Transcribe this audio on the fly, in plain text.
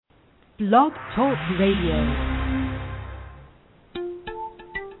Blog Talk Radio.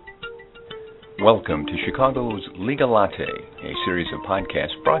 Welcome to Chicago's Legal Latte, a series of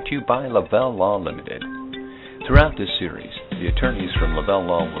podcasts brought to you by Lavelle Law Limited. Throughout this series, the attorneys from Lavelle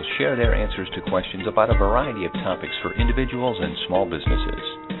Law will share their answers to questions about a variety of topics for individuals and small businesses.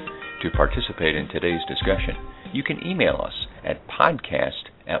 To participate in today's discussion, you can email us at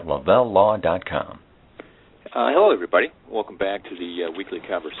podcast@lavellelaw.com. Hello, everybody. Welcome back to the weekly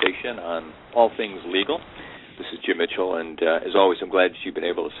conversation on all things legal. This is Jim Mitchell, and as always, I'm glad that you've been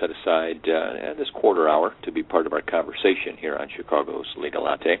able to set aside this quarter hour to be part of our conversation here on Chicago's Legal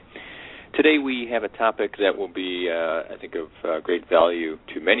Latte. Today we have a topic that will be, I think, of great value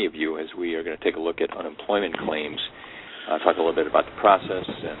to many of you as we are going to take a look at unemployment claims, talk a little bit about the process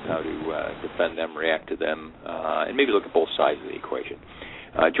and how to defend them, react to them, and maybe look at both sides of the equation.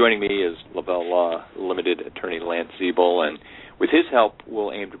 Joining me is Lavelle Law Limited attorney Lance Ziebel, and with his help,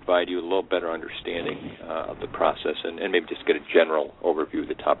 we'll aim to provide you a little better understanding of the process and maybe just get a general overview of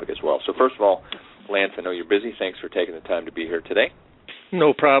the topic as well. So first of all, Lance, I know you're busy. Thanks for taking the time to be here today.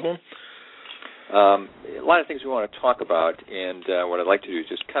 No problem. A lot of things we want to talk about, and what I'd like to do is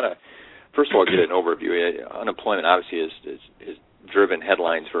just kind of, first of all, get an overview. Unemployment obviously has driven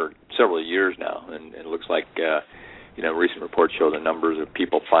headlines for several years now, and it looks like recent reports show the numbers of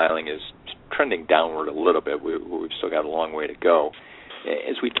people filing is trending downward a little bit. We've still got a long way to go.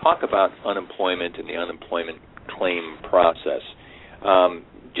 As we talk about unemployment and the unemployment claim process,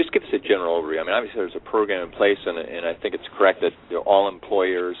 just give us a general overview. I mean, obviously there's a program in place, and I think it's correct that all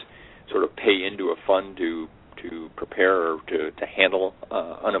employers sort of pay into a fund to prepare or to handle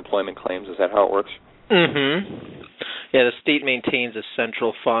unemployment claims. Is that how it works? Mm-hmm. Yeah, the state maintains a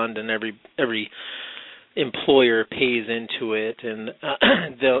central fund, and every employer pays into it, and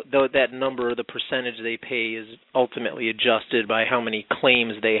though that number, the percentage they pay, is ultimately adjusted by how many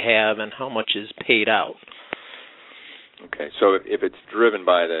claims they have and how much is paid out. Okay, so if it's driven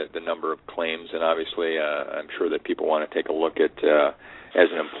by the number of claims, and obviously I'm sure that people want to take a look at, as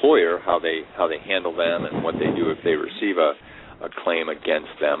an employer, how they handle them and what they do if they receive a claim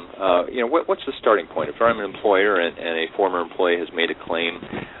against them. What's the starting point? If I'm an employer and a former employee has made a claim,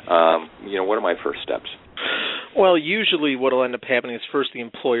 what are my first steps? Well, usually what will end up happening is first the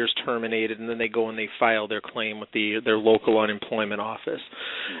employer's terminated, and then they go and they file their claim with their local unemployment office,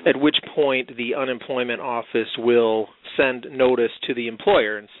 at which point the unemployment office will send notice to the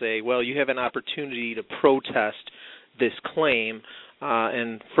employer and say, well, you have an opportunity to protest this claim,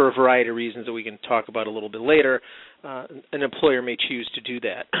 and for a variety of reasons that we can talk about a little bit later, an employer may choose to do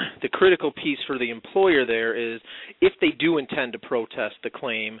that. The critical piece for the employer there is if they do intend to protest the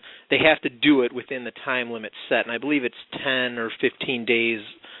claim, they have to do it within the time limit set, and I believe it's 10 or 15 days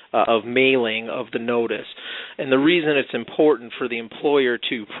of mailing of the notice. And the reason it's important for the employer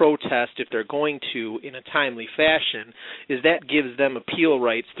to protest if they're going to in a timely fashion is that gives them appeal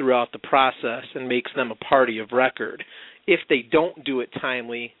rights throughout the process and makes them a party of record. If they don't do it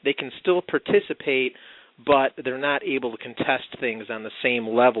timely, they can still participate, but they're not able to contest things on the same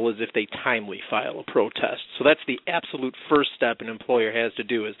level as if they timely file a protest. So that's the absolute first step an employer has to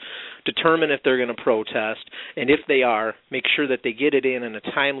do, is determine if they're going to protest, and if they are, make sure that they get it in a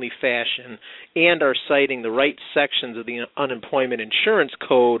timely fashion and are citing the right sections of the Unemployment Insurance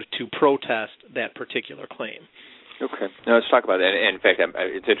Code to protest that particular claim. Okay. Now let's talk about that. And in fact,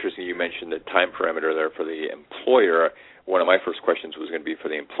 it's interesting you mentioned the time parameter there for the employer. One of my first questions was going to be for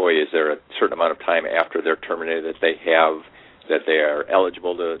the employee. Is there a certain amount of time after they're terminated that they are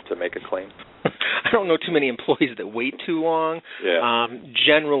eligible to make a claim? I don't know too many employees that wait too long. Yeah.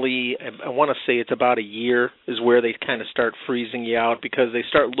 Generally, I want to say it's about a year is where they kind of start freezing you out, because they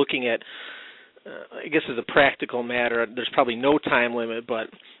start looking at, I guess as a practical matter, there's probably no time limit, but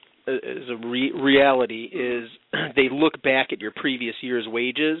as a reality is they look back at your previous year's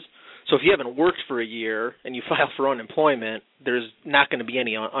wages. So if you haven't worked for a year and you file for unemployment, there's not going to be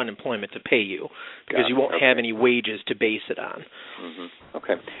any unemployment to pay you because you won't have any wages to base it on. Mm-hmm.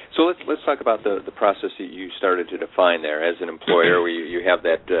 Okay. So let's talk about the process that you started to define there. As an employer, you have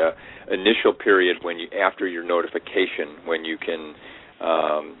that initial period after your notification when you can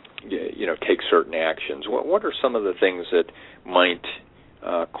take certain actions. What are some of the things that might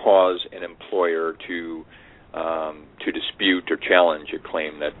cause an employer to dispute or challenge a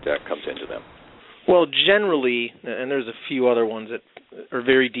claim that comes into them? Well, generally, and there's a few other ones that are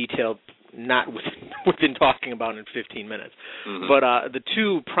very detailed, not within talking about in 15 minutes, mm-hmm. but the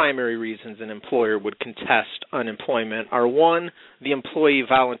two primary reasons an employer would contest unemployment are, one, the employee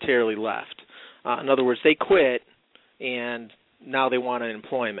voluntarily left. In other words, they quit and now they want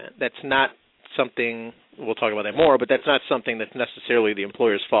unemployment. That's not something we'll talk about that more, but that's not something that's necessarily the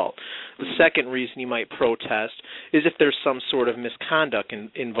employer's fault. The second reason you might protest is if there's some sort of misconduct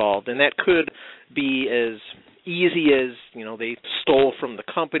involved, and that could be as easy as, they stole from the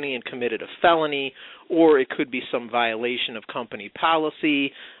company and committed a felony, or it could be some violation of company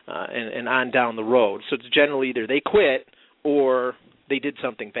policy, and on down the road. So it's generally either they quit or they did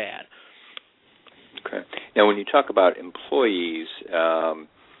something bad. Okay. Now, when you talk about employees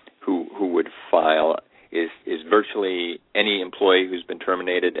who would file, is virtually any employee who's been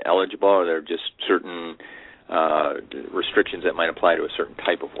terminated eligible, or are there just certain restrictions that might apply to a certain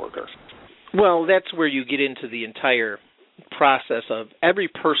type of worker? Well, that's where you get into the entire process of every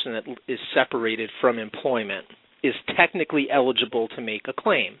person that is separated from employment is technically eligible to make a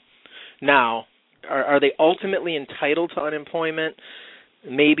claim. Now, are they ultimately entitled to unemployment?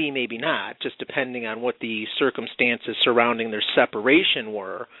 Maybe, maybe not, just depending on what the circumstances surrounding their separation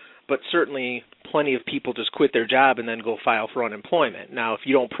were. But certainly plenty of people just quit their job and then go file for unemployment. Now, if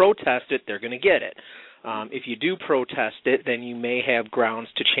you don't protest it, they're going to get it. If you do protest it, then you may have grounds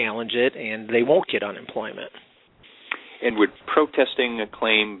to challenge it, and they won't get unemployment. And would protesting a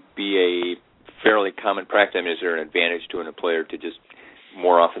claim be a fairly common practice? I mean, is there an advantage to an employer to just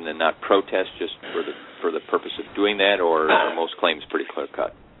more often than not protest just for the purpose of doing that, or are most claims pretty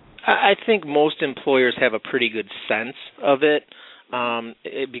clear-cut? I think most employers have a pretty good sense of it,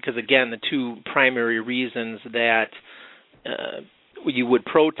 because, again, the two primary reasons that you would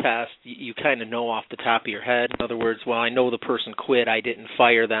protest, you kind of know off the top of your head. In other words, well, I know the person quit, I didn't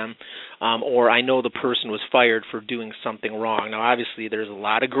fire them, or I know the person was fired for doing something wrong. Now, obviously, there's a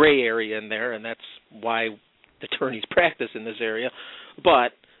lot of gray area in there, and that's why attorneys practice in this area.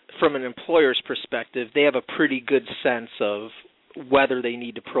 But from an employer's perspective, they have a pretty good sense of whether they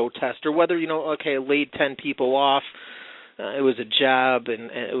need to protest or whether, okay, I laid 10 people off, it was a job,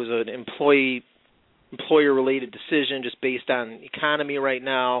 and it was an employer-related decision just based on economy right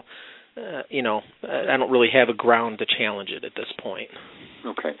now. I don't really have a ground to challenge it at this point.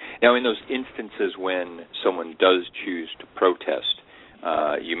 Okay. Now, in those instances when someone does choose to protest,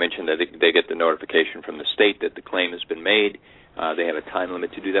 you mentioned that they get the notification from the state that the claim has been made. They have a time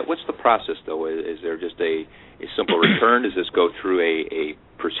limit to do that. What's the process, though? Is there just a simple return? Does this go through a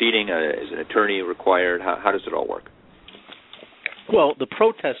proceeding? Is an attorney required? How does it all work? Well, the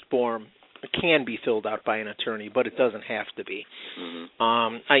protest form can be filled out by an attorney, but it doesn't have to be.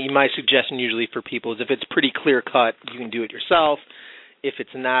 Mm-hmm. My suggestion usually for people is if it's pretty clear-cut, you can do it yourself. If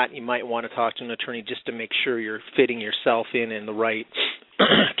it's not, you might want to talk to an attorney just to make sure you're fitting yourself in the right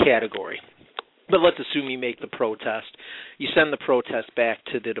category. But let's assume you make the protest. You send the protest back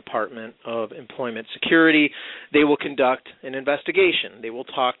to the Department of Employment Security. They will conduct an investigation. They will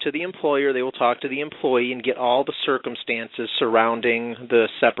talk to the employer. They will talk to the employee and get all the circumstances surrounding the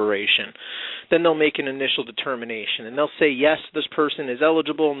separation. Then they'll make an initial determination, and they'll say, yes, this person is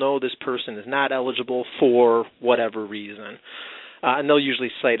eligible. No, this person is not eligible for whatever reason. And they'll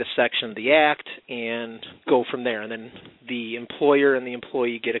usually cite a section of the Act and go from there. And then the employer and the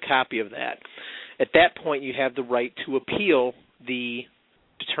employee get a copy of that. At that point, you have the right to appeal the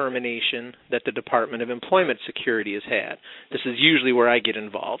determination that the Department of Employment Security has had. This is usually where I get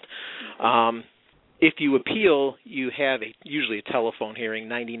involved. If you appeal, you have usually a telephone hearing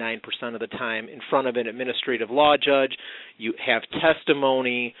 99% of the time in front of an administrative law judge. You have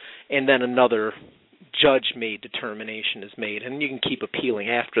testimony, and then another judge-made determination is made, and you can keep appealing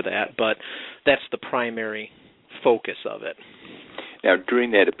after that, but that's the primary focus of it. Now, during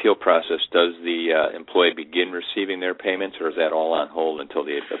that appeal process, does the employee begin receiving their payments, or is that all on hold until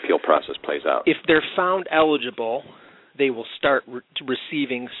the appeal process plays out? If they're found eligible, they will start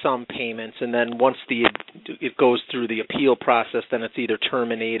receiving some payments, and then once it goes through the appeal process, then it's either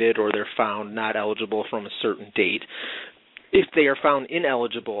terminated or they're found not eligible from a certain date. If they are found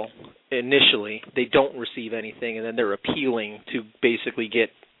ineligible initially, they don't receive anything, and then they're appealing to basically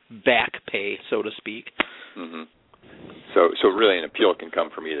get back pay, so to speak. Mm-hmm. So really an appeal can come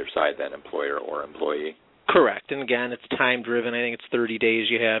from either side, then, employer or employee? Correct. And again, it's time-driven. I think it's 30 days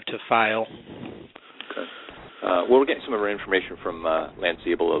you have to file. Okay. Well, we're getting some of our information from Lance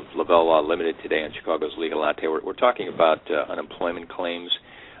Ziebel of Lavelle Law Limited today on Chicago's Legal Latte. We're talking about unemployment claims.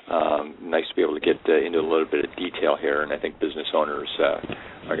 Nice to be able to get into a little bit of detail here, and I think business owners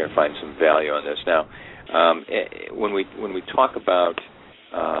are going to find some value on this. Now, when we talk about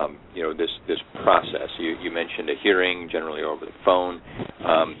this process, you mentioned a hearing, generally over the phone.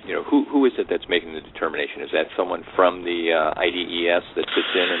 Who is it that's making the determination? Is that someone from the IDES that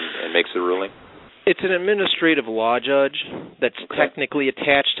sits in and makes the ruling? It's an administrative law judge that's technically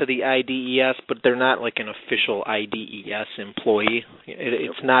attached to the IDES, but they're not like an official IDES employee.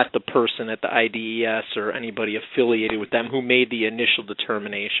 It's not the person at the IDES or anybody affiliated with them who made the initial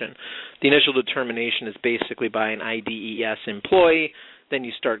determination. The initial determination is basically by an IDES employee. Then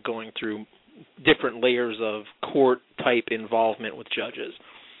you start going through different layers of court-type involvement with judges.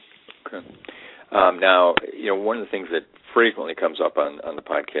 Okay. Now, one of the things that frequently comes up on the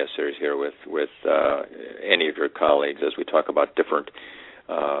podcast series here with any of your colleagues as we talk about different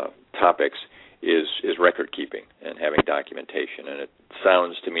topics is record keeping and having documentation. And it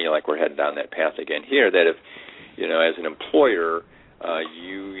sounds to me like we're heading down that path again here, that if, as an employer,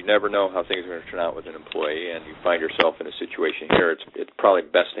 you never know how things are going to turn out with an employee, and you find yourself in a situation here, it's probably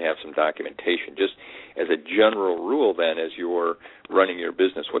best to have some documentation. Just as a general rule, then, as you're running your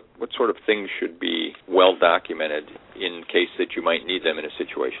business, what sort of things should be well documented in case that you might need them in a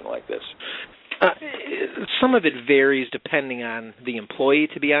situation like this? Some of it varies depending on the employee,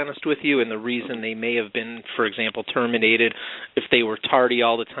 to be honest with you, and the reason they may have been, for example, terminated. If they were tardy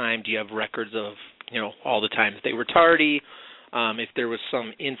all the time, do you have records of, all the times they were tardy? If there was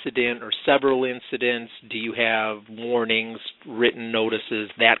some incident or several incidents, do you have warnings, written notices,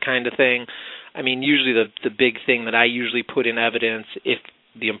 that kind of thing? I mean, usually the big thing that I usually put in evidence, if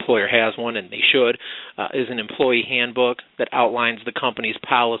the employer has one, and they should, is an employee handbook that outlines the company's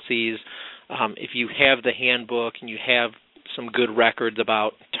policies. If you have the handbook and you have some good records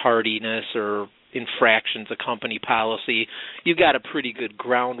about tardiness or infractions of company policy, you've got a pretty good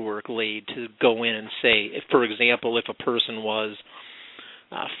groundwork laid to go in and say, if, for example, if a person was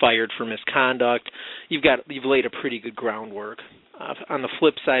fired for misconduct, you've laid a pretty good groundwork. On the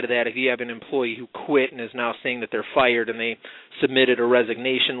flip side of that, if you have an employee who quit and is now saying that they're fired and they submitted a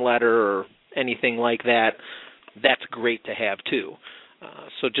resignation letter or anything like that, that's great to have too.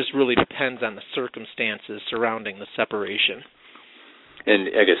 So it just really depends on the circumstances surrounding the separation. And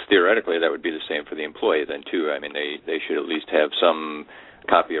I guess theoretically that would be the same for the employee then too. I mean, they should at least have some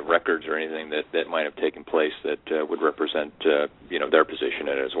copy of records or anything that might have taken place that would represent their position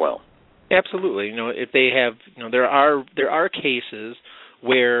in it as well. Absolutely. If they have, there are cases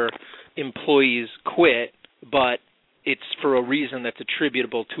where employees quit, but it's for a reason that's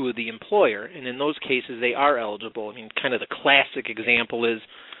attributable to the employer, and in those cases they are eligible. I mean, kind of the classic example is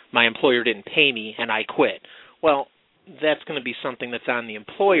my employer didn't pay me and I quit. Well, that's going to be something that's on the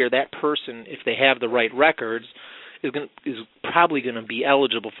employer. That person, if they have the right records, is probably going to be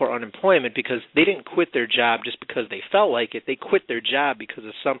eligible for unemployment because they didn't quit their job just because they felt like it. They quit their job because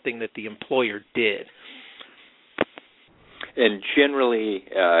of something that the employer did. And generally,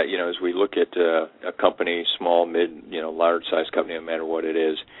 as we look at a company, small, mid, large-size company, no matter what it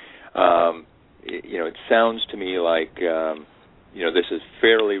is, it sounds to me like this is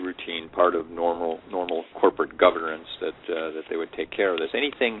fairly routine, part of normal corporate governance that they would take care of this.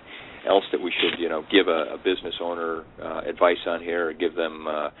 Anything else that we should, give a business owner advice on here, or give them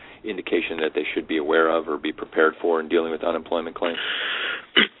indication that they should be aware of or be prepared for in dealing with unemployment claims?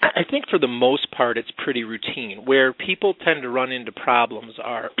 I think for the most part it's pretty routine. Where people tend to run into problems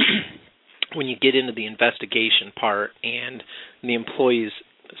are when you get into the investigation part and the employee's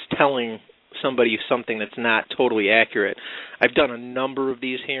telling somebody something that's not totally accurate. I've done a number of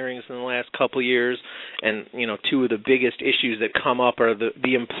these hearings in the last couple of years, and two of the biggest issues that come up are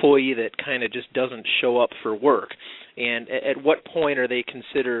the employee that kind of just doesn't show up for work, and at what point are they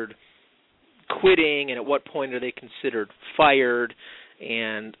considered quitting, and at what point are they considered fired.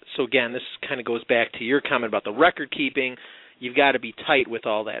 And so again, this kind of goes back to your comment about the record keeping. You've got to be tight with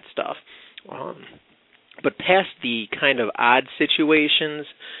all that stuff. But past the kind of odd situations,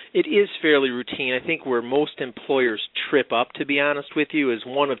 it is fairly routine. I think where most employers trip up, to be honest with you, is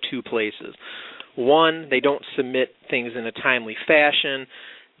one of two places. One, they don't submit things in a timely fashion.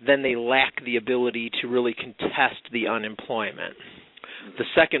 Then they lack the ability to really contest the unemployment. The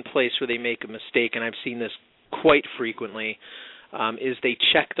second place where they make a mistake, and I've seen this quite frequently, is they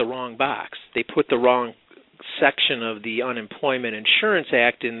check the wrong box. They put the wrong section of the Unemployment Insurance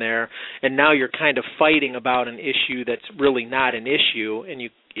Act in there, and now you're kind of fighting about an issue that's really not an issue, and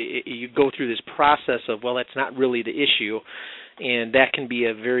you go through this process of, well, that's not really the issue, and that can be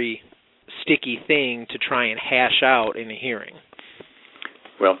a very sticky thing to try and hash out in a hearing.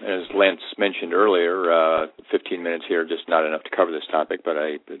 Well, as Lance mentioned earlier, 15 minutes here, just not enough to cover this topic, but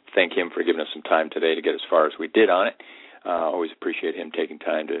I thank him for giving us some time today to get as far as we did on it. Always appreciate him taking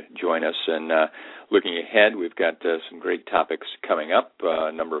time to join us. And looking ahead, we've got some great topics coming up,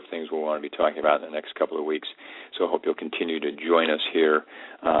 a number of things we'll want to be talking about in the next couple of weeks. So I hope you'll continue to join us here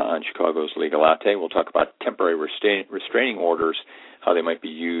on Chicago's Legal Latte. We'll talk about temporary restraining orders, how they might be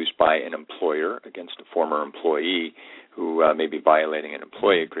used by an employer against a former employee who may be violating an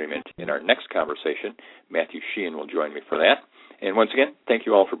employee agreement. In our next conversation, Matthew Sheehan will join me for that. And once again, thank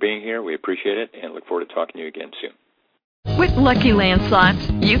you all for being here. We appreciate it and look forward to talking to you again soon. With Lucky Land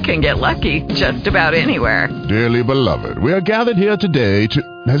Slots, you can get lucky just about anywhere. Dearly beloved, we are gathered here today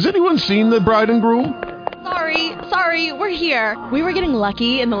to... Has anyone seen the bride and groom? Sorry, we're here. We were getting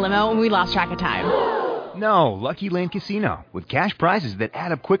lucky in the limo and we lost track of time. No, Lucky Land Casino, with cash prizes that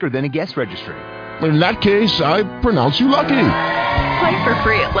add up quicker than a guest registry. In that case, I pronounce you lucky. Play for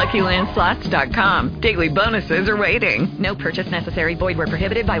free at LuckyLandSlots.com. Daily bonuses are waiting. No purchase necessary. Void where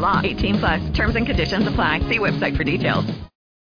prohibited by law. 18+. Terms and conditions apply. See website for details.